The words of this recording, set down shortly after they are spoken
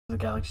The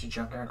Galaxy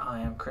Junkyard.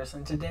 I am Chris,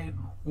 and today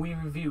we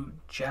review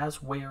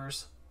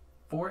Jazwares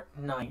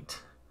Fortnite,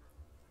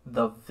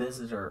 the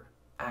Visitor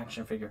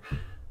action figure.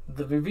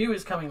 The review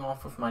is coming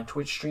off of my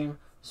Twitch stream,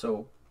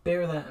 so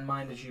bear that in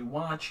mind as you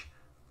watch.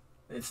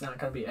 It's not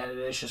going to be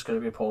edited, it's just going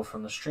to be pulled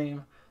from the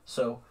stream.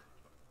 So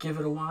give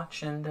it a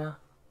watch, and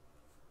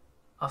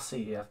I'll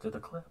see you after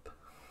the clip.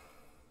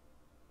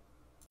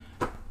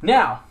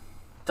 Now,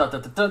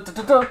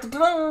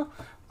 the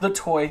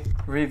toy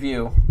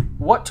review.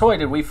 What toy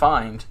did we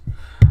find?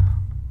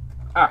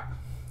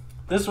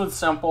 This was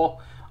simple.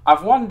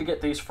 I've wanted to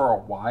get these for a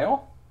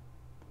while.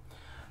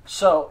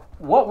 So,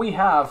 what we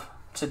have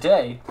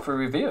today for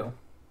review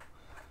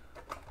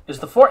is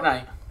the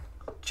Fortnite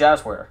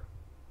Jazwares,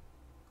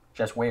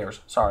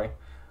 sorry.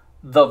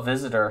 The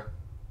Visitor.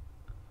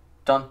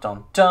 Dun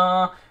dun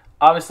dun.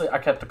 Obviously, I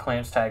kept the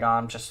clearance tag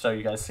on just so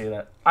you guys see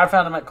that. I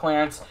found them at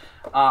clearance.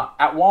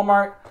 At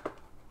Walmart.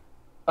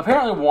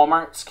 Apparently,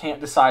 Walmarts can't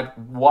decide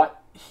what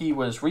he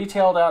was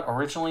retailed at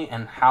originally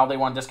and how they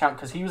want to discount,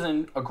 because he was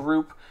in a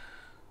group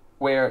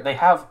where they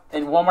have,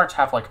 and Walmarts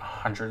have like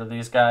 100 of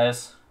these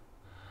guys.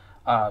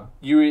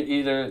 They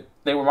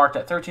were marked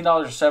at $13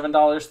 or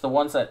 $7. The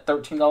ones at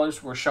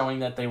 $13 were showing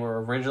that they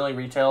were originally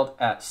retailed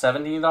at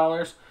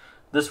 $17.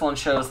 This one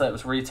shows that it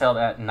was retailed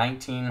at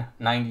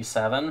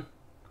 $19.97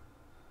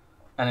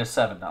 and it's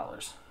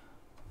 $7.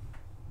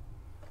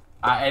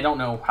 I don't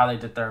know how they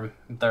did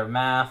their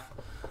math.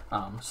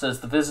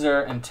 Says the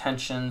Visitor,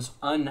 intentions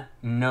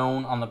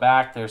unknown on the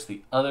back. There's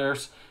the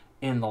others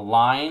in the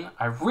line.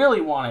 I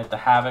really wanted the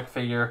Havoc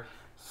figure.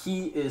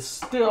 He is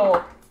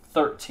still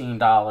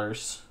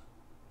 $13.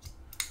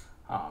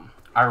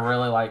 I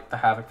really like the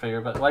Havoc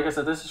figure, but like I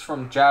said, this is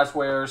from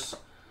Jazwares,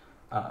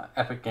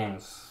 Epic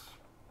Games,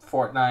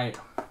 Fortnite.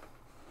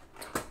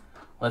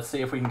 Let's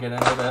see if we can get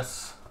into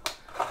this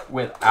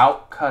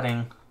without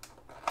cutting.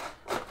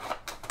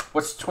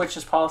 What's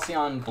Twitch's policy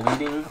on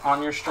bleeding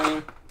on your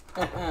stream?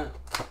 Ooh.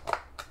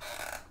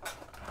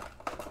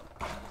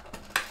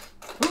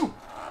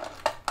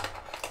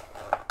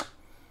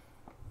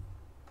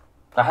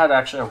 That had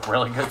actually a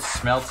really good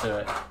smell to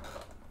it.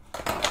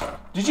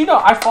 Did you know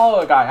I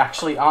follow a guy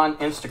actually on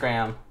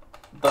Instagram?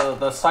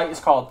 The site is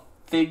called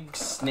Fig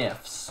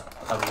Sniffs,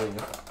 I believe.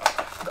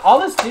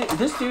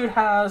 This dude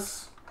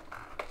has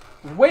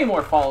way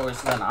more followers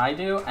than I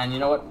do, and you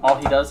know what? All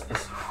he does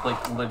is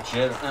like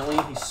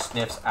legitimately he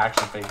sniffs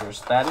action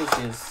figures.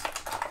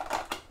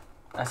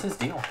 That's his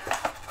deal.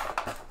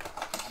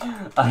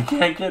 I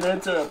can't get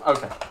into it.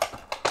 Okay.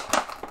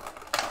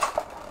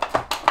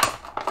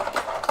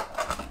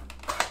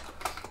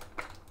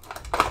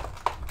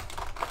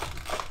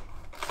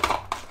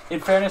 In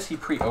fairness, he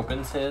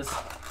pre-opens his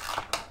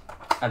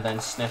and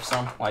then sniffs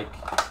them, like.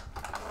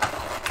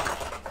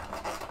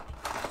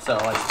 So,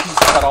 like, he's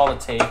cut all the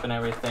tape and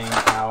everything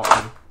out.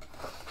 And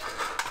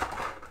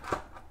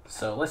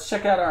so, let's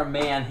check out our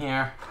man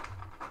here.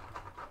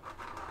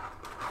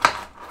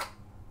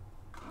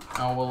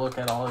 Oh, we'll look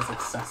at all his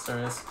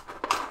accessories.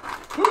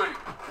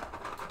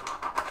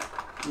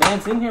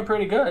 Man's in here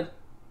pretty good.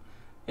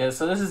 Yeah,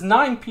 so this is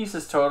 9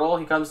 pieces total.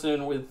 He comes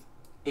in with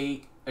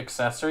 8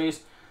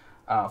 accessories.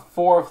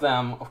 4 of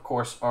them, of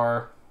course,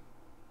 are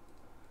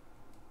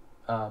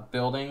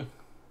building.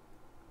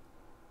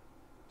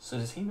 So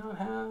does he not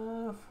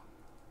have...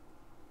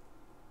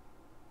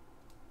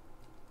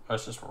 Oh,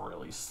 it's just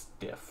really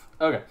stiff.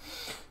 Okay.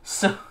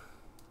 So...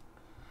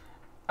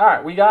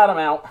 Alright, we got him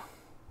out.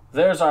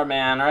 There's our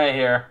man right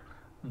here.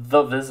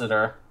 The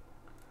Visitor.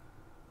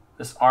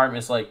 This arm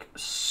is like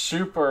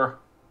super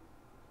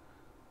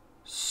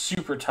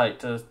tight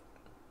to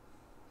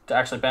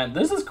actually bend.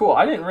 This is cool.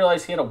 I didn't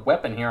realize he had a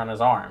weapon here on his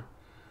arm.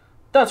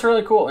 That's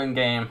really cool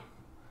in-game.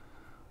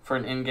 For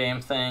an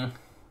in-game thing.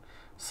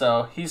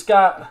 So he's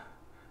got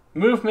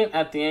movement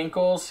at the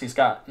ankles. He's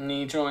got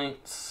knee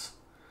joints.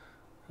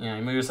 You know,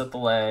 he moves at the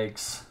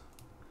legs.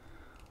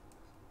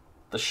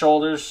 The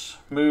shoulders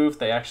move.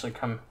 They actually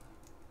come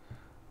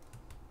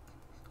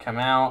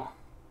out.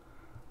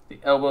 The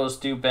elbows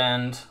do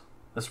bend.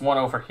 This one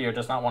over here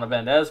does not want to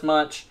bend as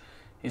much.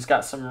 He's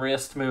got some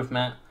wrist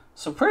movement.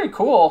 So pretty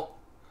cool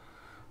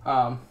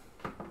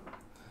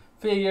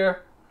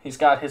figure. He's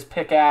got his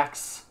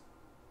pickaxe.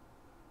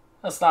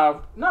 That's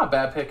not a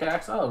bad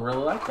pickaxe. I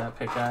really like that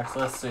pickaxe.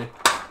 Let's see if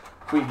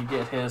we can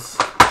get his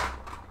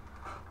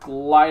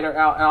glider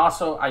out. And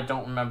also, I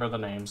don't remember the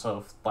names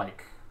of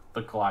like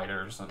the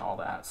gliders and all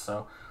that.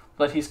 So,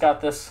 but he's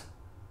got this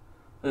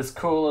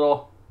cool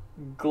little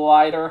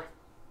glider.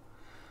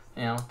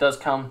 You know, it does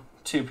come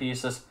 2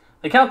 pieces.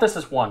 They count this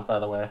as 1, by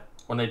the way,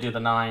 when they do the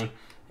 9,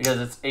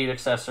 because it's 8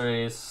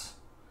 accessories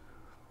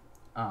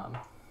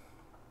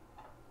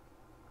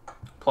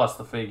plus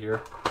the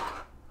figure.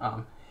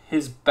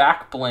 His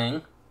back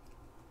bling.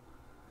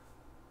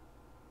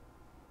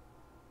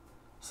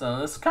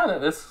 So it's got a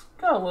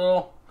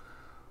little.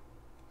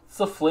 It's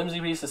a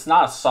flimsy piece. It's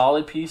not a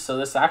solid piece, so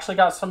this actually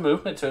got some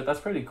movement to it. That's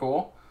pretty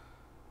cool.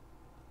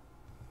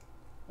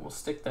 We'll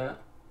stick that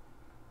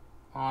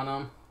on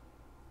him.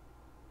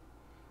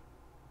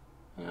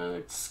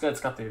 It's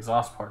got the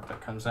exhaust part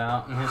that comes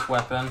out, and his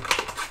weapon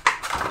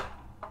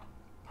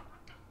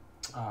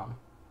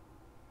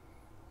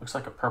looks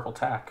like a purple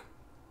tack.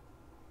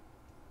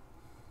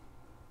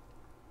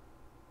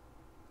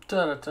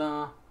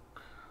 Da-da-da.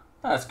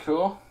 That's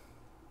cool.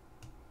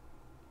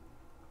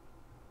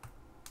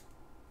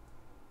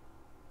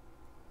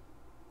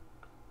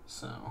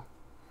 So,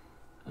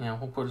 yeah,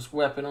 we'll put his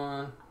weapon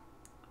on.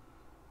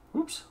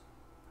 Oops.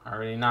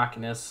 Already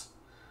knocking his,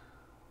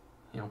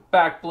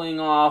 back bling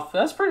off.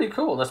 That's pretty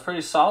cool. That's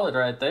pretty solid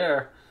right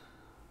there.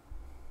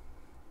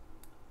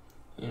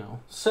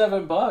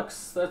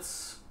 $7.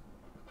 That's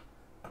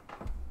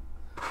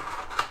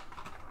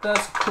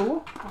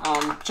cool.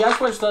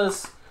 Jazwares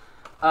does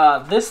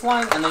this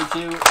line, and they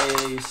do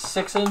a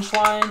 6-inch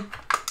line.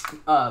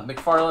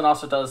 McFarlane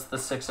also does the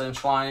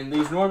 6-inch line.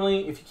 These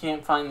normally, if you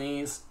can't find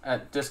these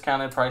at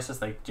discounted prices,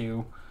 they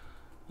do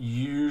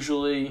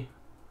usually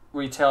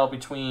retail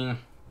between...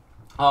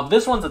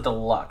 this one's a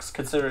deluxe,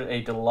 considered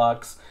a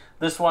deluxe.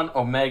 This one,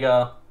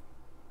 Omega,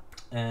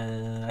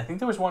 and I think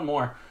there was one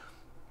more,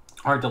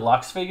 are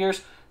deluxe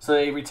figures. So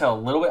they retail a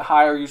little bit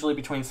higher, usually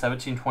between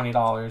 $17 and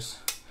 $20.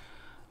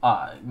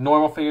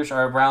 Normal figures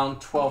are around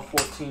 $12,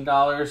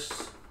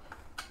 $14.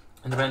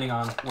 And depending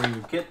on where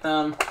you get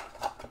them,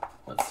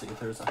 let's see if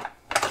there's a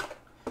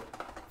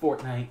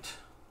Fortnite.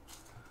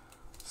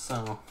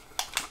 So,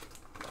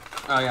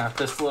 oh yeah,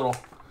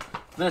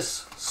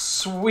 this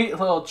sweet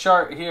little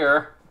chart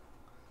here.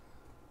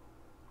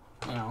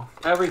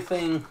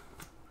 Everything.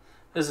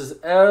 This is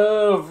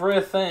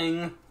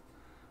everything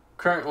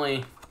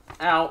currently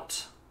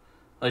out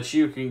that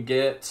you can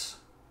get.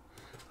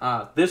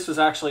 This was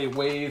actually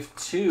Wave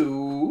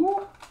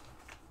 2.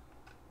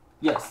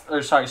 Yes,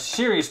 or sorry,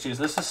 Series 2.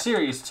 This is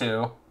Series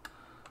 2.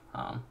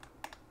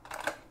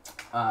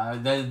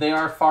 They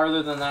are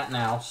farther than that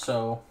now,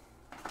 so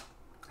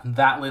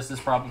that list is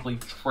probably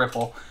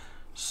triple.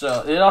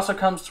 So it also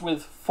comes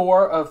with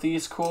 4 of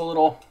these cool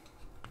little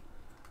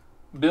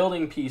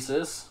building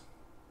pieces.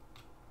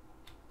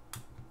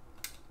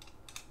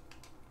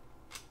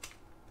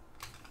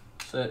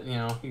 So that,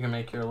 you can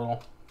make your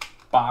little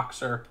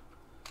box or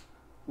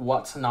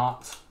what's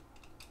not,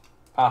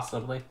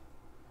 possibly.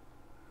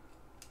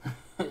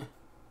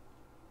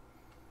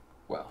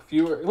 Well, if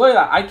you were... Look at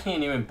that. I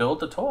can't even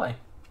build the toy.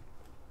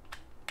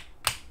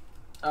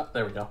 Oh,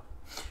 there we go.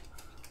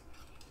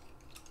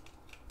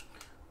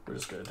 We're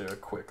just going to do a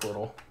quick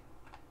little...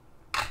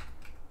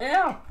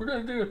 Yeah, we're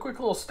going to do a quick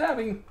little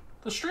stabbing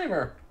the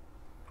streamer.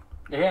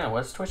 Yeah,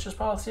 what's Twitch's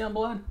policy on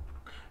blood?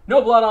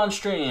 No blood on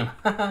stream.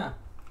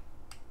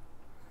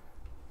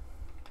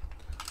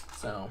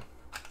 So...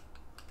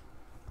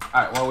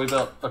 Alright, well, we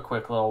built a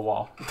quick little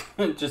wall.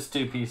 Just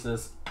 2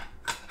 pieces.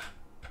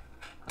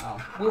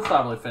 We'll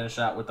probably finish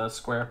that with a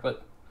square,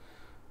 but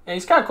yeah,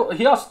 he's kind of cool.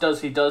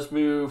 He does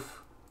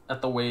move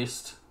at the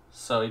waist,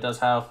 so he's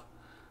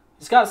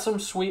got some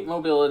sweet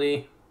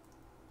mobility.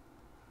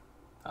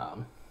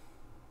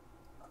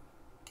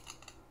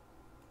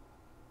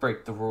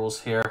 Break the rules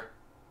here.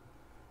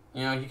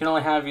 You can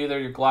only have either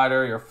your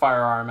glider or your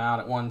firearm out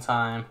at one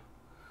time.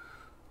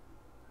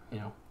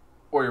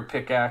 Or your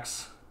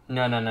pickaxe.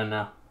 No.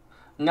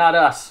 Not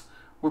us.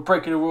 We're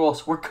breaking the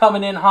rules. We're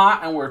coming in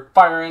hot and we're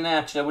firing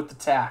at you with the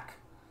tack.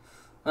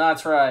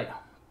 That's right.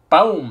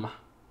 Boom.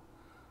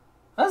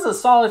 That's a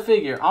solid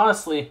figure,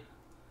 honestly.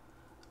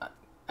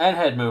 And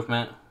head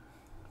movement.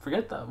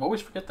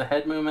 Always forget the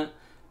head movement.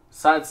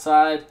 Side to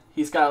side.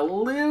 He's got a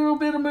little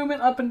bit of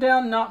movement up and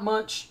down, not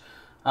much.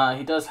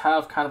 He does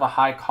have kind of a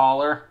high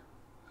collar.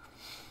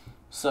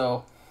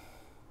 So,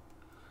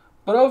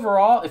 but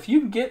overall, if you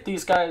can get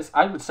these guys,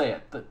 I would say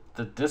at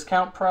the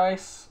discount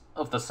price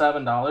of the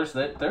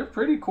 $7, they're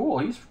pretty cool.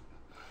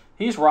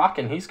 He's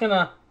rocking. He's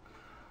gonna,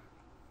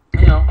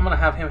 I'm gonna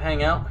have him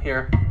hang out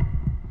here.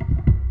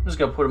 I'm just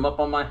gonna put him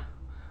up on my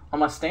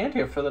stand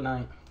here for the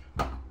night.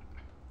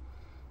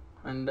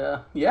 And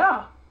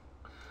yeah.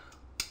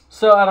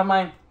 So out of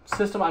my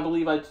system, I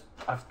believe I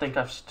think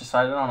I've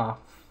decided on a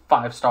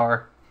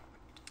 5-star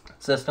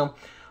system.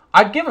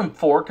 I'd give him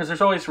 4 because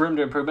there's always room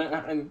to improvement,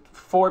 and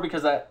 4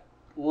 because that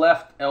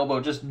left elbow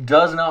just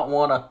does not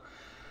want to.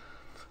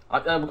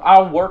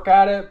 I'll work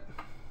at it,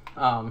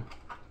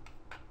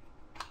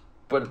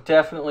 but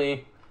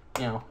definitely,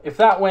 if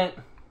that went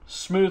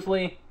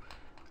smoothly,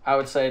 I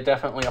would say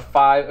definitely a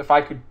 5. If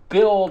I could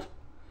build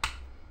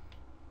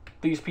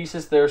these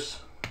pieces, there's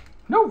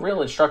no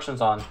real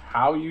instructions on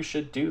how you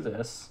should do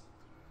this,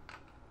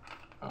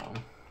 or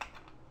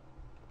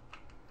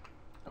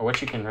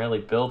what you can really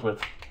build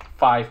with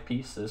 4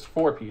 pieces.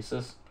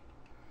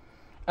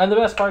 And the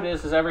best part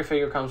is every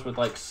figure comes with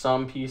like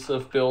some piece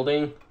of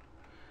building.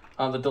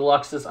 The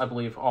deluxes, I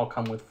believe, all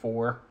come with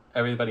 4.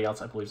 Everybody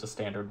else, I believe, is a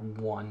standard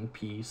 1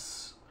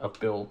 piece of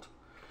build.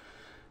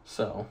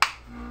 So,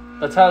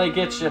 that's how they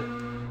get you.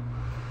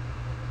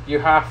 You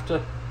have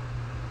to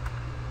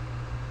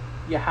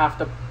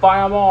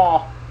buy them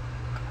all.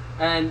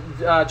 And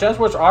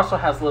Jazwares also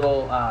has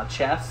little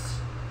chests.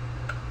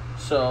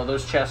 So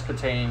those chests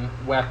contain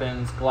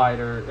weapons,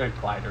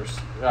 gliders,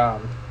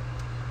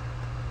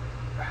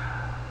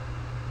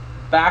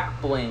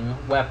 back bling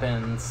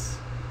weapons,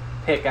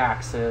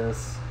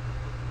 pickaxes,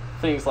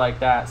 things like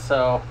that.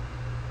 So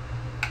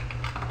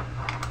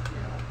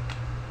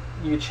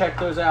you check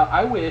those out.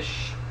 I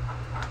wish,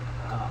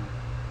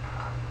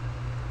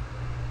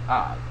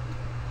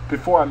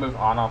 before I move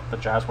on off the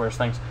Jazwares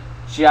things,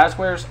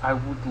 Jazwares, I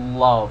would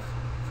love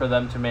for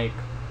them to make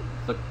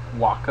the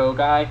Guaco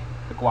guy,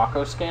 the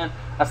Guaco skin.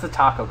 That's the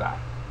taco guy.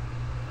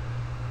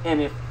 And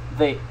if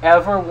they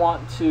ever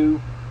want to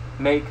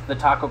make the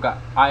taco guy,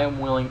 I am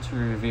willing to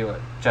review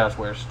it.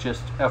 Jazwares,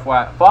 just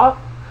FYI.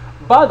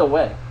 By the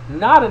way,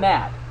 not an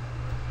ad.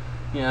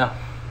 You know,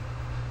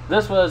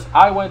 this was,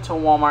 I went to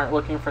Walmart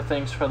looking for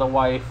things for the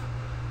wife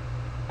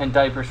and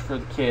diapers for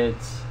the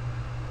kids.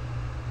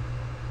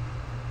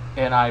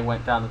 And I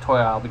went down the toy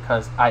aisle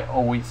because I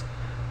always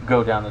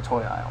go down the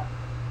toy aisle.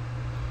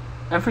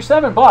 And for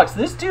 $7,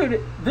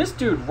 this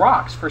dude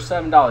rocks for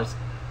 $7.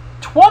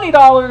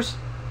 $20,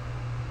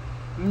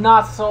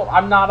 not so.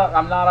 I'm not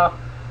a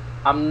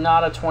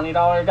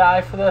 $20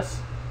 guy for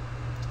this.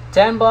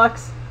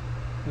 $10,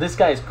 this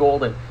guy's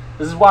golden.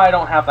 This is why I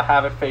don't have the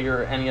Havoc figure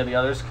or any of the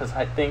others, because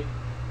I think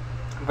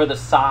for the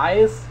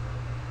size,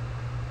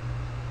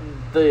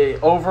 the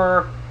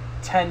over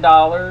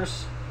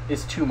 $10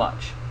 is too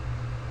much.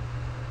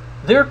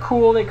 They're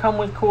cool. They come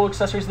with cool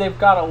accessories. They've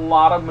got a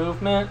lot of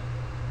movement.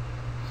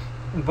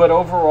 But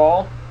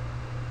overall,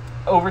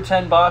 over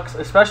 $10,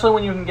 especially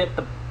when you can get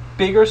the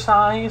bigger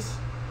size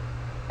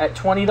at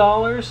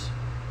 $20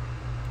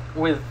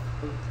 with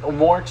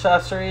more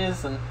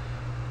accessories and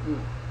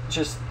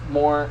just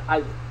more.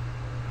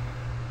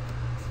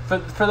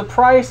 For the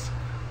price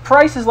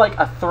is like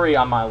a 3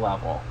 on my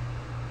level.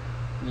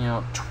 You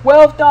know,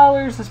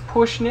 $12 is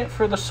pushing it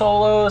for the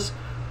solos.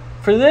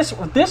 For this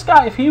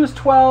guy, if he was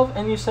 12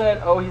 and you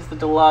said, oh, he's the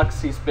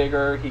deluxe, he's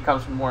bigger, he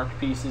comes with more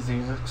pieces,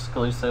 he's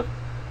exclusive,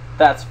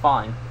 that's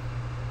fine.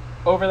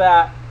 Over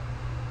that,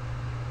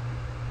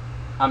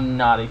 I'm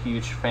not a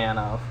huge fan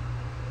of.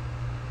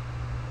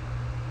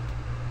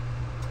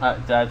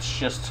 That's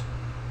just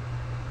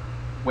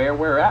where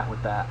we're at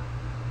with that.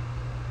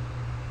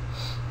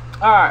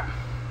 Alright.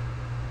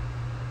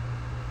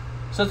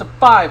 So it's a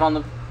 5 on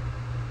the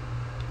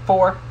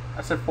 4.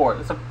 I said 4.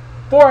 It's a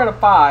 4 out of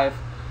 5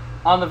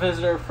 on the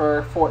Visitor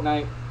for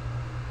Fortnite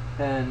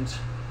and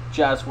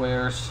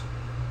Jazwares.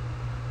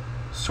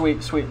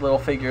 Sweet, sweet little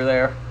figure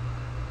there.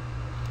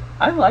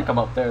 I like him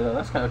up there, though.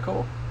 That's kind of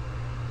cool.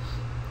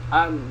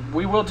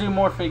 We will do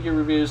more figure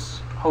reviews,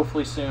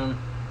 hopefully soon.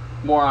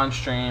 More on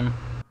stream.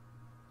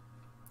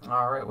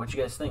 Alright, what'd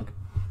you guys think?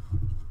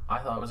 I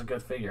thought it was a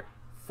good figure.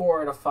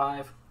 4 out of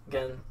 5.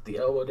 Again, the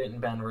elbow didn't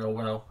bend real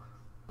well.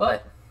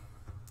 But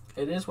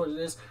it is what it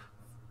is.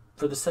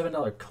 For the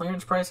 $7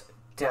 clearance price,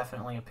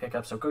 definitely a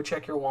pickup. So go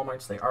check your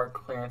Walmarts. They are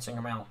clearancing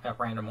them out at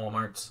random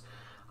Walmarts.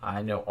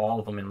 I know all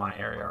of them in my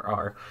area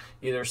are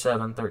either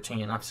 7,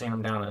 13. I've seen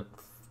them down at,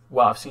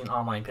 well, I've seen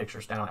online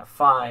pictures down at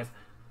 5.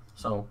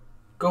 So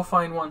go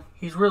find one.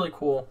 He's really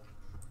cool,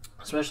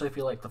 especially if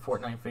you like the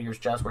Fortnite figures.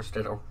 Jazwares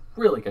did a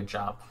really good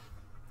job.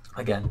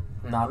 Again,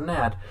 not an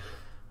ad.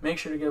 Make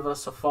sure to give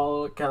us a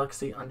follow at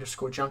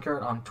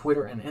Galaxy_Junkyard on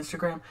Twitter and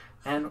Instagram.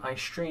 And I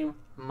stream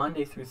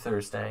Monday through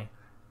Thursday,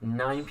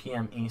 9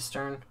 p.m.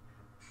 Eastern.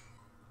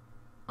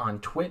 On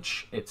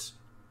Twitch, it's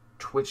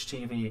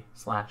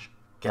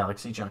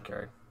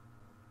twitch.tv/GalaxyJunkyard.